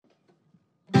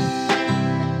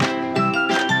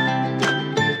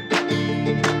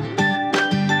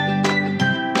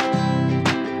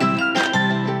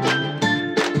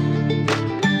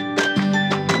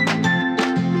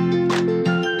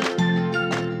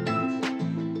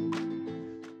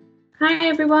Hi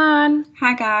everyone.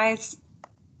 Hi guys.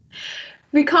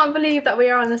 We can't believe that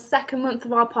we are on the second month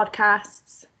of our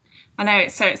podcasts. I know,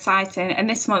 it's so exciting. And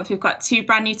this month we've got two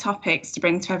brand new topics to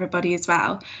bring to everybody as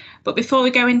well. But before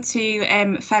we go into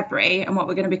February and what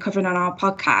we're going to be covering on our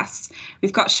podcast,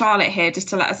 we've got Charlotte here just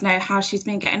to let us know how she's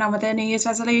been getting on with her New Year's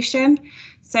resolution.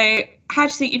 So how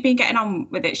do you think you've been getting on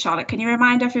with it, Charlotte? Can you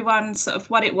remind everyone sort of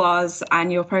what it was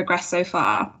and your progress so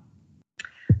far?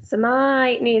 So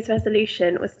my New Year's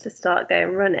resolution was to start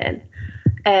going running.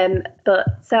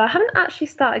 So I haven't actually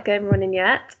started going running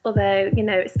yet, although,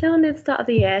 it's still near the start of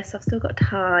the year, so I've still got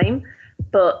time.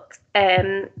 But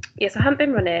yes, I haven't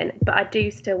been running, but I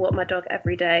do still walk my dog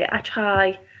every day. I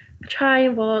try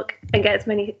and walk and get as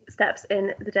many steps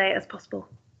in the day as possible.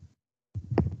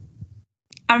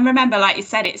 And remember, like you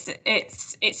said,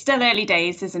 it's still early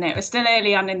days, isn't it? We're still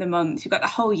early on in the month. You've got the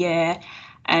whole year.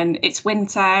 And it's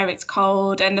winter, it's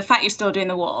cold, and the fact you're still doing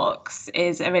the walks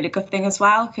is a really good thing as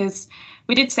well, because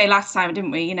we did say last time, didn't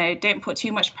we, don't put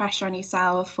too much pressure on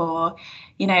yourself, or,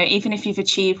 even if you've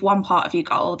achieved one part of your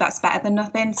goal, that's better than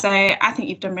nothing. So I think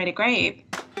you've done really great.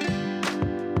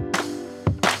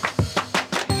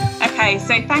 Okay,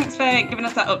 so thanks for giving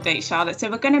us that update, Charlotte. So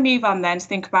we're going to move on then to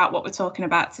think about what we're talking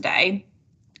about today.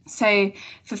 So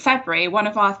for February, one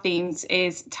of our themes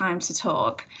is time to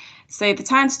talk. So the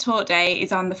Time to Talk Day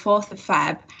is on the 4th of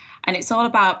Feb, and it's all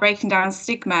about breaking down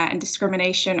stigma and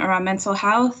discrimination around mental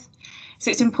health. So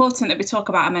it's important that we talk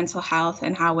about our mental health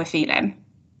and how we're feeling.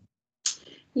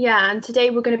 Yeah, and today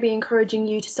we're going to be encouraging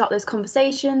you to start those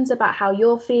conversations about how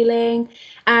you're feeling.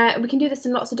 We can do this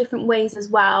in lots of different ways as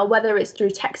well, whether it's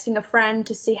through texting a friend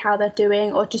to see how they're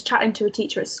doing or just chatting to a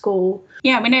teacher at school.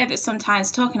 Yeah, we know that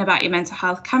sometimes talking about your mental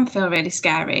health can feel really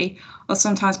scary or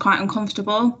sometimes quite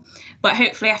uncomfortable. But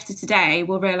hopefully after today,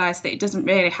 we'll realise that it doesn't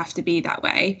really have to be that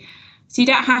way. So you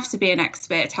don't have to be an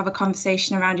expert to have a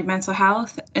conversation around your mental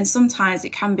health. And sometimes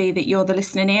it can be that you're the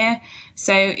listening ear.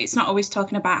 So it's not always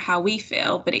talking about how we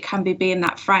feel, but it can be being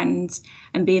that friend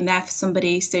and being there for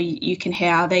somebody so you can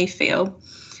hear how they feel.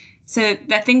 So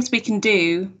there are things we can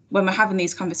do when we're having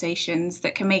these conversations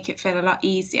that can make it feel a lot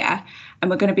easier.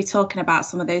 And we're going to be talking about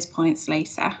some of those points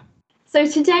later. So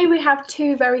today we have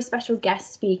two very special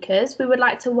guest speakers. We would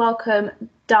like to welcome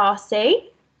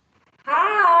Darcy.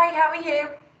 Hi, how are you?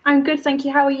 I'm good, thank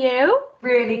you. How are you?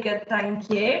 Really good, thank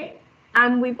you.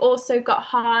 And we've also got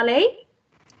Harley.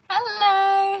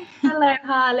 Hello. Hello,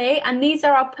 Harley. And these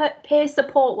are our peer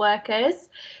support workers.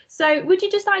 So would you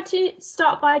just like to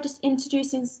start by just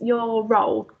introducing your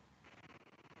role?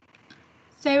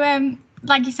 So,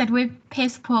 like you said, we're peer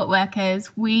support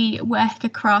workers. We work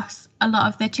across a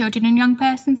lot of the children and young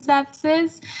person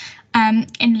services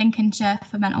in Lincolnshire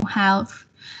for mental health.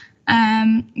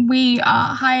 We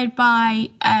are hired by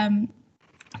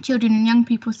children and young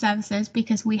people services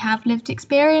because we have lived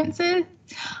experiences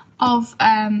of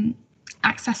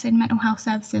accessing mental health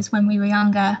services when we were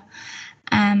younger.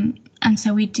 And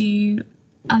so we do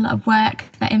a lot of work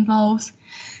that involves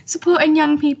supporting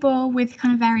young people with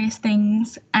kind of various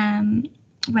things,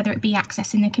 whether it be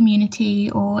accessing the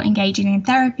community or engaging in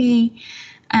therapy.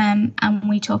 And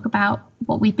we talk about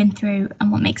what we've been through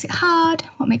and what makes it hard,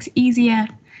 what makes it easier,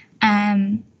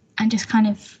 and just kind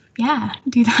of,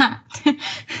 do that.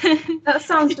 That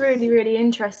sounds really, really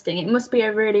interesting. It must be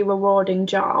a really rewarding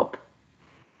job.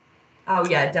 Oh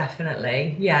yeah,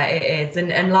 definitely. Yeah, it is.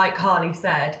 And like Harley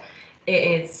said,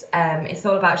 it's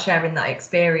all about sharing that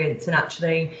experience, and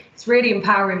actually it's really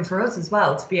empowering for us as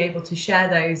well to be able to share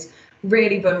those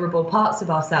really vulnerable parts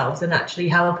of ourselves and actually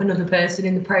help another person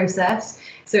in the process.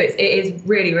 So it is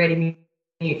really, really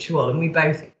mutual, and we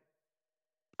both get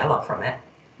a lot from it.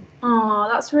 Oh,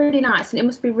 that's really nice, and it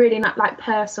must be really like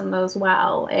personal as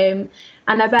well. And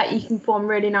I bet you can form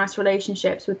really nice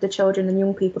relationships with the children and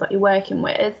young people that you're working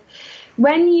with.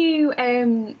 When you,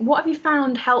 what have you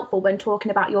found helpful when talking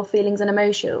about your feelings and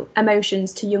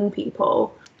emotions to young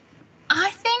people? I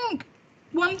think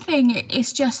one thing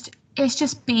is just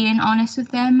being honest with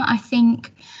them. I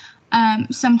think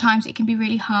sometimes it can be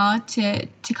really hard to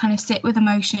kind of sit with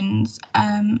emotions.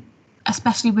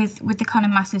 Especially with the kind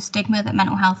of massive stigma that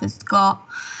mental health has got.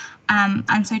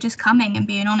 And so just coming and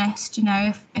being honest,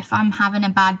 if I'm having a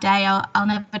bad day, I'll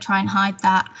never try and hide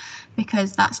that,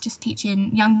 because that's just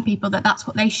teaching young people that that's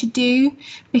what they should do,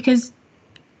 because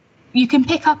you can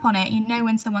pick up on it,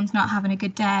 when someone's not having a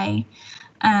good day.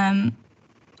 So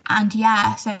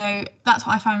that's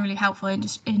what I find really helpful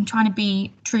in trying to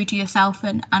be true to yourself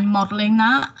and modelling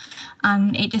that.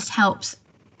 And it just helps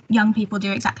young people do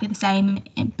exactly the same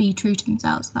and be true to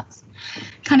themselves. That's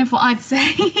kind of what I'd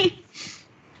say.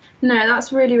 No,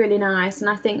 that's really, really nice. And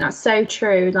I think that's so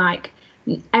true. Like,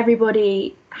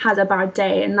 everybody has a bad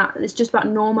day, and that it's just about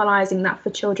normalizing that for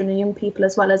children and young people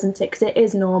as well, isn't it? Because it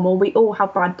is normal. We all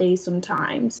have bad days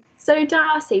sometimes. So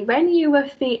Darcy, when you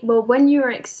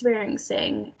were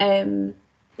experiencing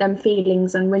them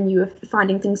feelings, and when you were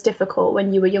finding things difficult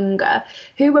when you were younger,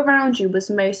 who around you was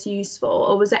most useful,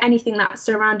 or was there anything that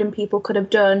surrounding people could have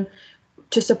done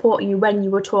to support you when you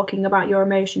were talking about your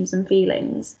emotions and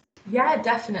feelings? Yeah,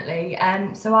 definitely.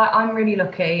 So I'm really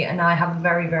lucky, and I have a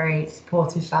very, very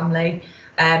supportive family.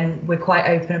 We're quite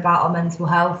open about our mental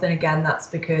health, and again, that's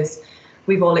because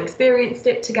we've all experienced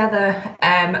it together,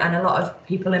 and a lot of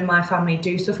people in my family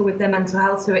do suffer with their mental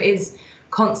health, so it is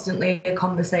constantly a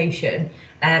conversation,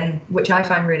 which I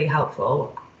find really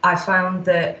helpful. I found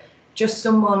that just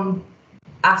someone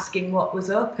asking what was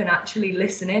up and actually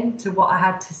listening to what I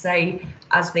had to say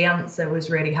as the answer was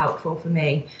really helpful for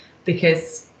me,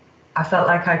 because I felt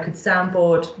like I could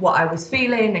soundboard what I was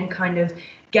feeling and kind of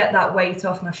get that weight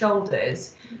off my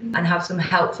shoulders and have some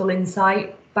helpful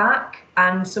insight back,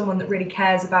 and someone that really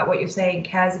cares about what you're saying,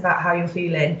 cares about how you're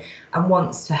feeling, and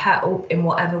wants to help in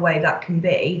whatever way that can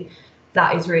be.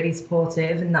 That is really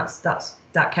supportive, and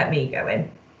that kept me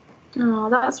going. Oh,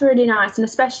 that's really nice, and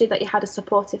especially that you had a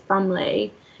supportive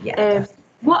family. Yeah.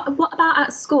 What about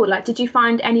at school? Like, did you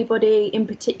find anybody in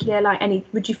particular,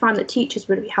 would you find that teachers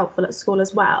would be helpful at school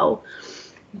as well?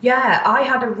 Yeah, I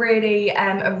had a really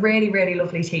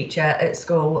lovely teacher at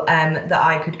school that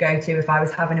I could go to if I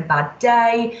was having a bad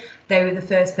day. They were the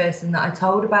first person that I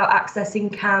told about accessing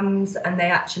CAMHS, and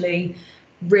they actually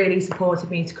really supported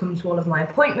me to come to all of my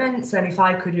appointments. And if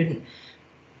I couldn't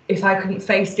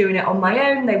face doing it on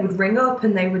my own, they would ring up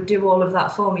and they would do all of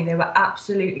that for me. They were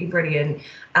absolutely brilliant,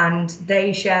 and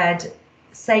they shared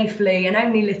safely and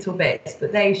only little bits,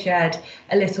 but they shared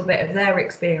a little bit of their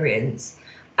experience,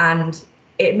 and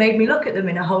it made me look at them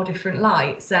in a whole different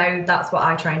light. So that's what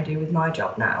I try and do with my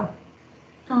job now.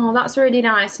 Oh, that's really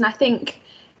nice. And I think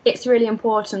it's really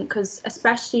important, because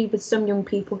especially with some young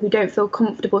people who don't feel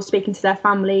comfortable speaking to their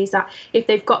families, that if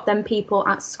they've got them people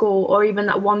at school or even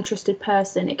that one trusted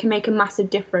person, it can make a massive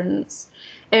difference.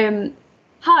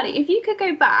 Harley, if you could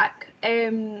go back,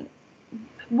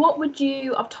 what would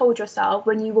you have told yourself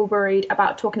when you were worried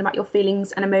about talking about your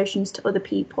feelings and emotions to other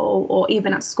people, or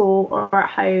even at school or at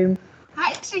home?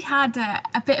 I actually had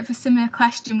a bit of a similar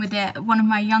question with one of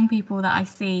my young people that I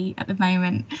see at the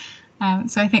moment.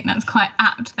 So I think that's quite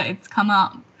apt that it's come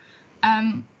up.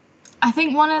 I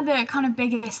think one of the kind of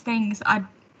biggest things I'd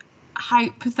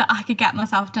hope that I could get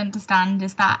myself to understand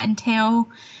is that until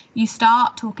you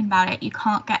start talking about it, you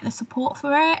can't get the support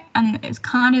for it. And it's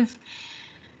kind of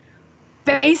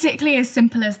basically as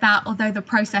simple as that, although the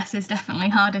process is definitely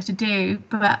harder to do.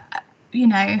 But you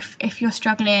know, if you're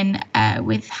struggling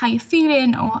with how you're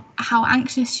feeling or how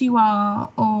anxious you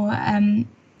are, or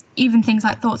even things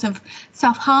like thoughts of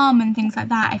self-harm and things like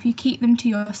that, if you keep them to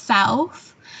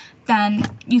yourself, then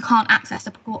you can't access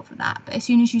support for that. But as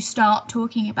soon as you start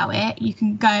talking about it, you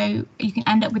can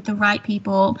end up with the right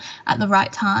people at the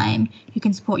right time who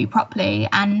can support you properly.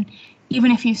 And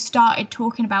even if you've started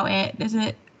talking about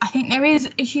it, I think there is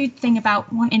a huge thing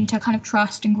about wanting to kind of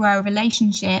trust and grow a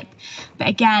relationship. But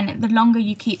again, the longer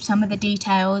you keep some of the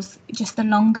details, just the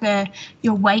longer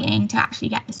you're waiting to actually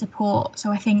get the support.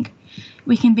 So I think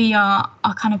we can be our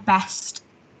kind of best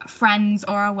friends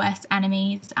or our worst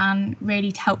enemies, and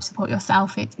really to help support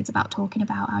yourself, it's about talking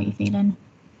about how you're feeling.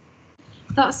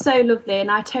 That's so lovely, and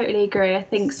I totally agree. I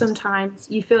think sometimes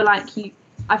you feel like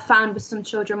I've found with some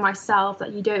children myself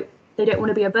that they don't want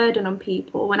to be a burden on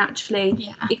people, when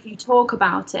actually if you talk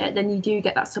about it, then you do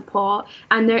get that support.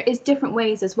 And there is different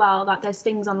ways as well, that there's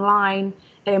things online,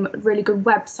 really good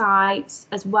websites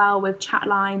as well, with chat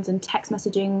lines and text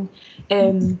messaging,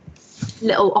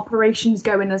 little operations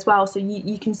going as well, so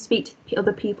you can speak to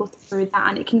other people through that,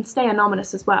 and it can stay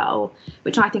anonymous as well,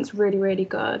 which I think is really, really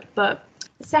good. But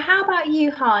so how about you,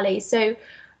 Harley? So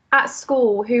at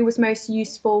school, who was most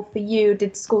useful for you?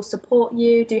 Did school support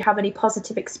you? Do you have any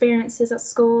positive experiences at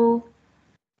school?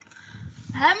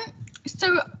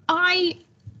 So I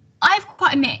have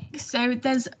quite a mix. So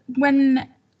there's, when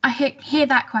I hear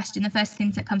that question, the first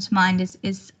thing that comes to mind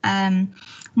is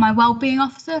my wellbeing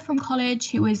officer from college,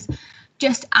 who was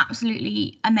just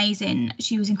absolutely amazing.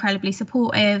 She was incredibly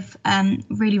supportive,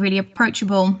 really, really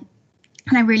approachable.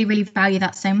 And I really, really value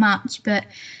that so much. But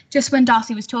just when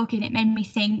Darcy was talking, it made me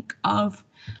think of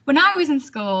when I was in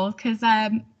school, because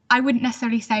I wouldn't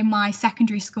necessarily say my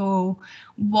secondary school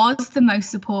was the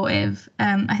most supportive.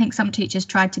 I think some teachers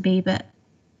tried to be, but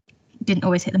didn't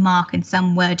always hit the mark, and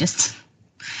some were just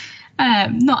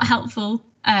not helpful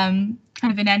kind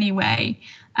of in any way.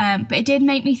 But it did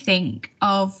make me think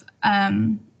of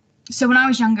So when I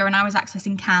was younger and I was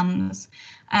accessing CAMHS,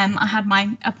 I had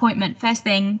my appointment first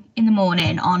thing in the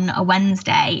morning on a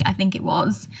Wednesday, I think it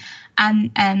was,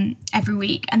 and every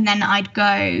week. And then I'd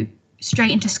go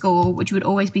straight into school, which would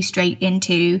always be straight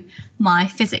into my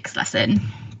physics lesson.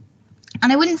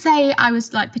 And I wouldn't say I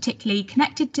was like particularly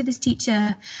connected to this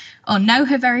teacher or know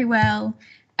her very well.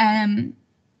 And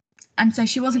so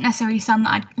she wasn't necessarily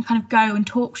someone that I'd kind of go and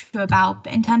talk to her about.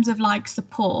 But in terms of like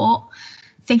support,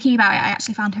 thinking about it, I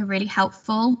actually found her really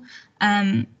helpful.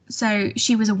 So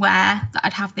she was aware that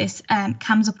I'd have this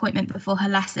CAMHS appointment before her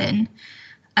lesson.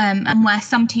 And where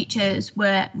some teachers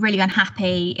were really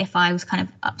unhappy if I was kind of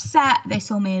upset, they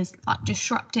saw me as like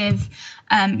disruptive.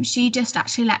 She just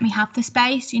actually let me have the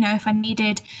space, you know, if I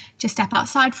needed to step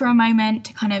outside for a moment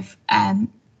to kind of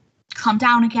calm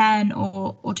down again,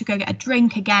 or to go get a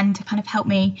drink again to kind of help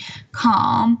me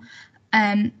calm.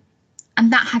 And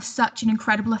that had such an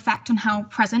incredible effect on how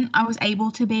present I was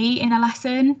able to be in a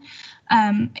lesson.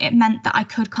 It meant that I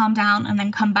could calm down and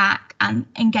then come back and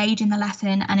engage in the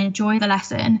lesson and enjoy the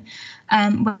lesson.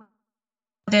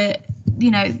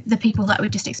 The people that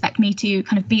would just expect me to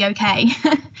kind of be okay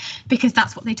because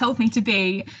that's what they told me to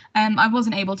be. I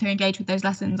wasn't able to engage with those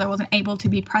lessons. I wasn't able to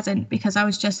be present because I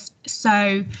was just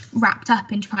so wrapped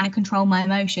up in trying to control my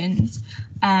emotions.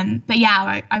 But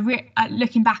yeah,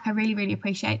 looking back, I really, really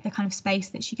appreciate the kind of space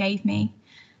that she gave me.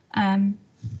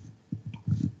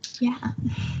 Yeah.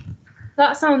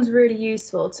 That sounds really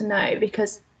useful to know,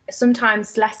 because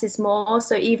sometimes less is more.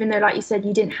 So even though, like you said,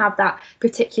 you didn't have that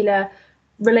particular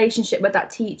relationship with that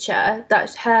teacher,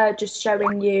 that's her just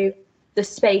showing you the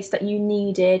space that you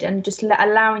needed and just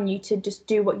allowing you to just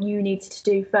do what you needed to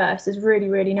do first is really,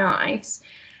 really nice.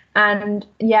 And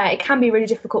yeah, it can be really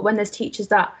difficult when there's teachers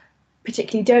that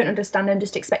particularly don't understand and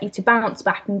just expect you to bounce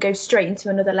back and go straight into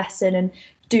another lesson and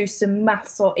do some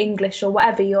maths or English or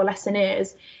whatever your lesson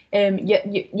is.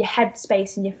 Your head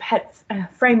space and your head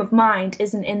frame of mind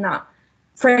isn't in that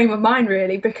frame of mind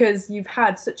really, because you've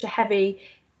had such a heavy,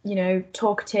 you know,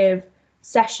 talkative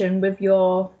session with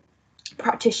your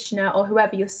practitioner or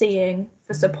whoever you're seeing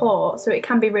for support. So it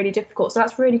can be really difficult. So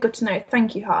that's really good to know.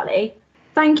 Thank you, Harley.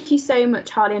 Thank you so much,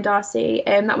 Harley and Darcy.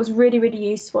 That was really, really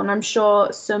useful, and I'm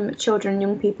sure some children and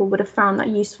young people would have found that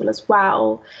useful as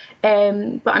well.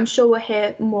 But I'm sure we'll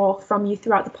hear more from you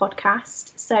throughout the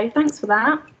podcast. So thanks for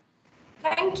that.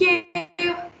 Thank you.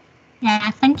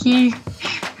 Yeah, thank you.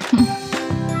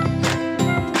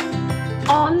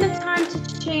 On the Time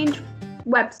to Change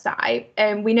website,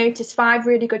 we noticed 5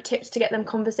 really good tips to get them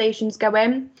conversations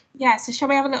going. Yeah, so shall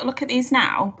we have a little look at these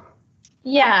now?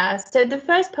 Yeah, so the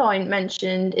first point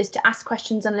mentioned is to ask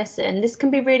questions and listen. This can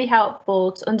be really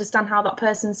helpful to understand how that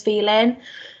person's feeling.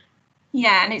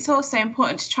 Yeah, and it's also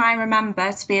important to try and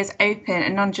remember to be as open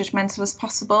and non-judgmental as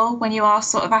possible when you are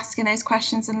sort of asking those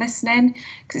questions and listening,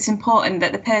 because it's important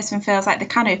that the person feels like they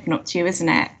can open up to you, isn't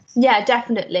it? Yeah,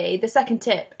 definitely. The second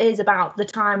tip is about the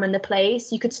time and the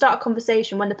place. You could start a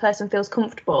conversation when the person feels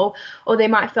comfortable, or they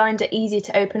might find it easy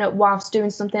to open up whilst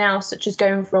doing something else, such as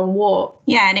going for a walk.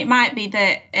 Yeah, and it might be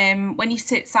that when you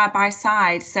sit side by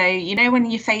side, so, you know, when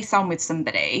you face on with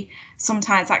somebody,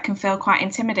 sometimes that can feel quite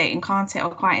intimidating, can't it,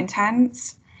 or quite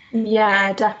intense?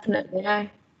 Yeah,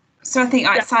 definitely. So I think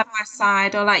like side by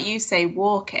side, or like you say,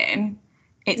 walking,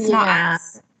 it's not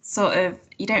as sort of,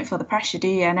 you don't feel the pressure, do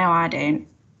you? No, I don't.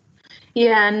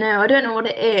 Yeah, no, I don't know what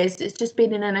it is. It's just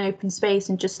being in an open space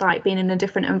and just like being in a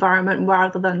different environment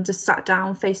rather than just sat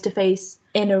down face to face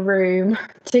in a room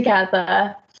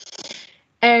together.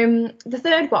 The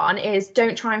third one is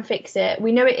don't try and fix it.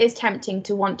 We know it is tempting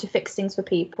to want to fix things for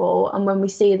people, and when we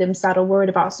see them sad or worried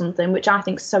about something, which I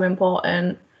think is so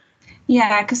important.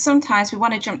 Yeah, because sometimes we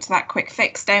want to jump to that quick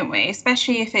fix, don't we?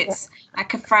 Especially if it's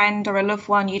like a friend or a loved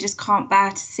one, you just can't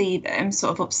bear to see them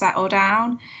sort of upset or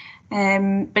down.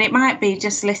 But it might be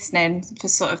just listening for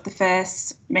sort of the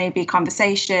first maybe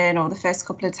conversation or the first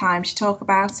couple of times you talk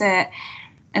about it.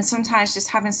 And sometimes just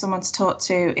having someone to talk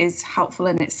to is helpful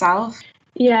in itself.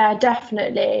 Yeah,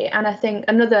 definitely. And I think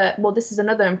this is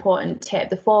another important tip.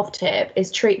 The fourth tip is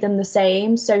treat them the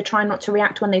same. So try not to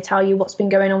react when they tell you what's been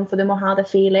going on for them or how they're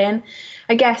feeling.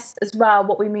 I guess as well,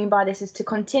 what we mean by this is to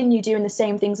continue doing the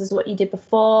same things as what you did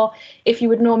before. If you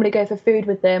would normally go for food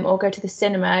with them or go to the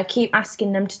cinema, keep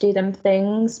asking them to do them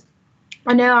things.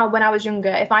 I know when I was younger,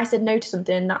 if I said no to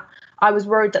something, that I was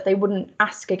worried that they wouldn't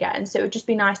ask again. So it would just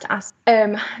be nice to ask.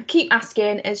 Keep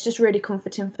asking. It's just really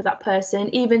comforting for that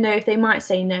person, even though if they might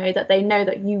say no, that they know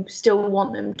that you still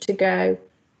want them to go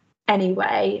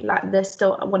anyway. Like they're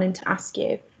still wanting to ask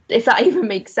you, if that even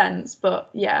makes sense. But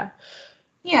yeah.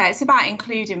 Yeah, it's about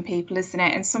including people, isn't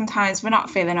it? And sometimes we're not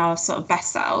feeling our sort of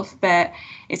best self, but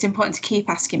it's important to keep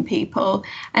asking people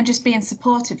and just being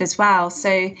supportive as well.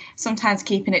 So sometimes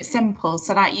keeping it simple.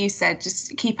 So like you said,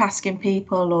 just keep asking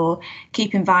people or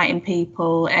keep inviting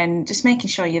people and just making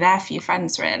sure you're there for your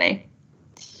friends, really.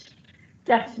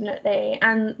 Definitely.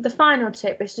 And the final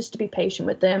tip is just to be patient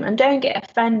with them and don't get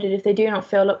offended if they do not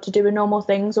feel up to doing normal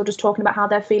things or just talking about how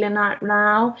they're feeling right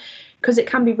now, because it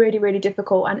can be really, really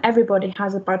difficult and everybody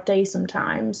has a bad day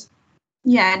sometimes.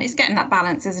 Yeah, and it's getting that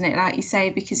balance, isn't it? Like you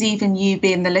say, because even you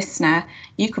being the listener,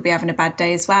 you could be having a bad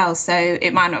day as well. So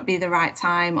it might not be the right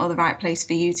time or the right place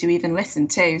for you to even listen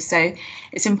to. So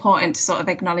it's important to sort of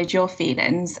acknowledge your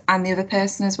feelings and the other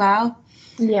person as well.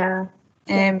 Yeah,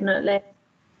 definitely.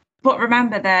 But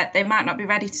remember that they might not be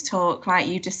ready to talk, like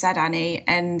you just said, Annie,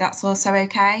 and that's also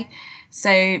okay.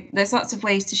 So there's lots of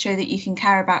ways to show that you can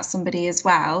care about somebody as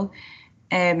well.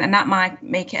 And that might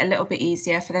make it a little bit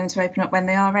easier for them to open up when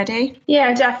they are ready.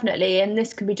 Yeah, definitely. And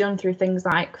this can be done through things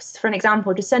like, for an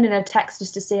example, just sending a text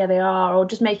just to see how they are, or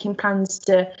just making plans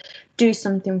to do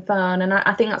something fun. And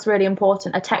I think that's really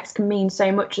important. A text can mean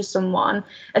so much to someone,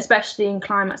 especially in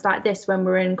climates like this when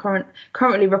we're in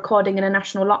currently recording in a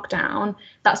national lockdown.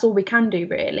 That's all we can do,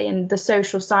 really. And the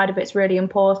social side of it's really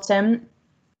important.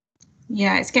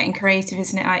 Yeah, it's getting creative,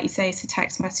 isn't it? Like you say, so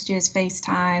text messages,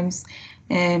 FaceTimes,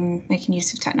 making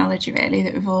use of technology, really,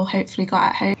 that we've all hopefully got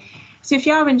at home. So if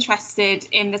you're interested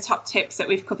in the top tips that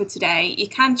we've covered today, you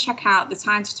can check out the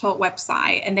Time to Talk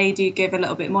website, and they do give a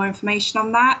little bit more information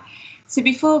on that. So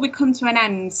before we come to an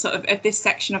end sort of this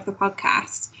section of the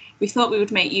podcast, we thought we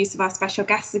would make use of our special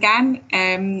guests again.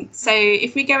 So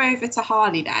if we go over to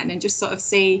Harley then and just sort of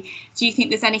see, do you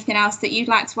think there's anything else that you'd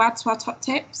like to add to our top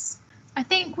tips? I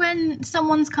think when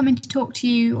someone's coming to talk to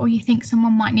you or you think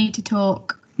someone might need to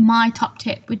talk, my top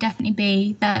tip would definitely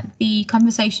be that the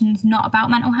conversations not about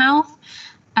mental health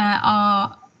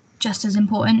are just as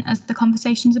important as the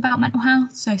conversations about mental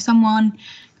health. So someone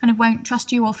kind of won't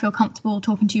trust you or feel comfortable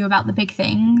talking to you about the big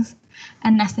things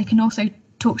unless they can also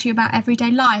talk to you about everyday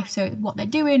life. So what they're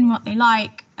doing, what they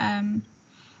like,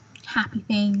 happy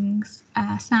things,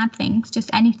 sad things, just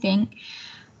anything.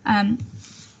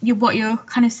 What you're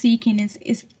kind of seeking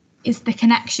is the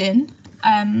connection,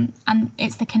 and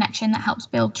it's the connection that helps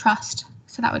build trust.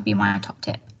 So that would be my top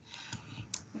tip.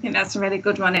 I think that's a really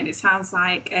good one, and it sounds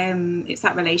like it's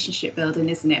that relationship building,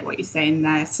 isn't it, what you're saying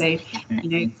there? So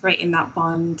Definitely. Creating that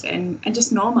bond and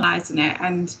just normalizing it,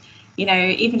 and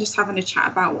even just having a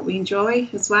chat about what we enjoy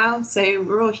as well. So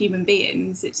we're all human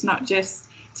beings. It's not just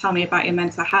tell me about your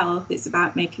mental health, it's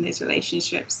about making those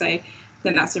relationships. So I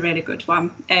think that's a really good one.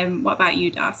 What about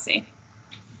you, Darcy?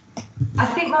 I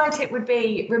think my tip would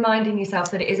be reminding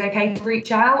yourself that it is okay to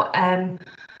reach out.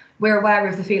 We're aware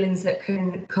of the feelings that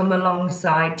can come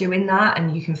alongside doing that,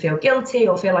 and you can feel guilty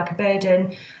or feel like a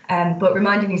burden, but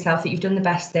reminding yourself that you've done the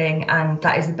best thing and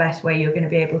that is the best way you're going to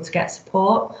be able to get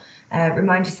support.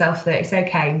 Remind yourself that it's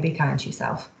okay and be kind to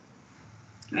yourself.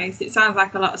 Nice. It sounds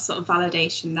like a lot of sort of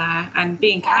validation there, and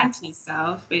being kind to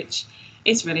yourself, which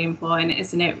is really important,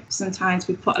 isn't it? Sometimes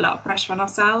we put a lot of pressure on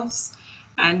ourselves,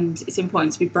 and it's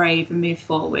important to be brave and move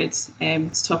forward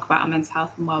to talk about our mental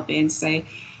health and wellbeing. So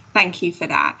thank you for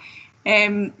that.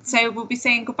 So we'll be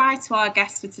saying goodbye to our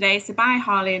guests for today. So bye,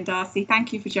 Harley and Darcy.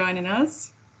 Thank you for joining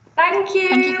us. Thank you.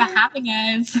 Thank you for having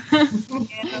us.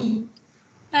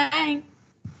 Thanks.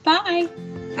 Bye.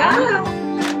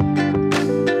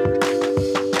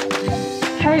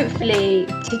 Hopefully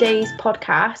today's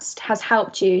podcast has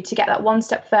helped you to get that one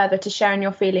step further to sharing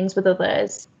your feelings with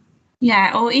others.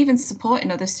 Yeah, or even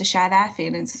supporting others to share their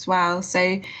feelings as well.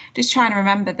 So just trying to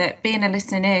remember that being a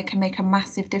listening ear can make a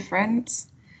massive difference.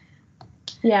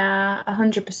 Yeah,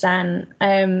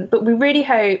 100%. But we really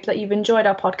hope that you've enjoyed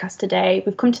our podcast today.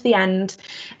 We've come to the end.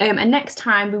 And next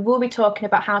time we will be talking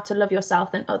about how to love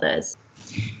yourself and others.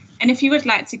 And if you would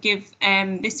like to give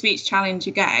this week's challenge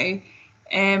a go,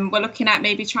 we're looking at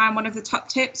maybe trying one of the top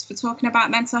tips for talking about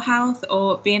mental health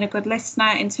or being a good listener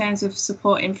in terms of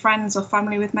supporting friends or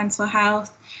family with mental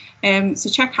health. So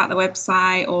check out the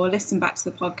website or listen back to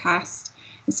the podcast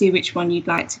and see which one you'd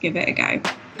like to give it a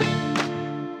go.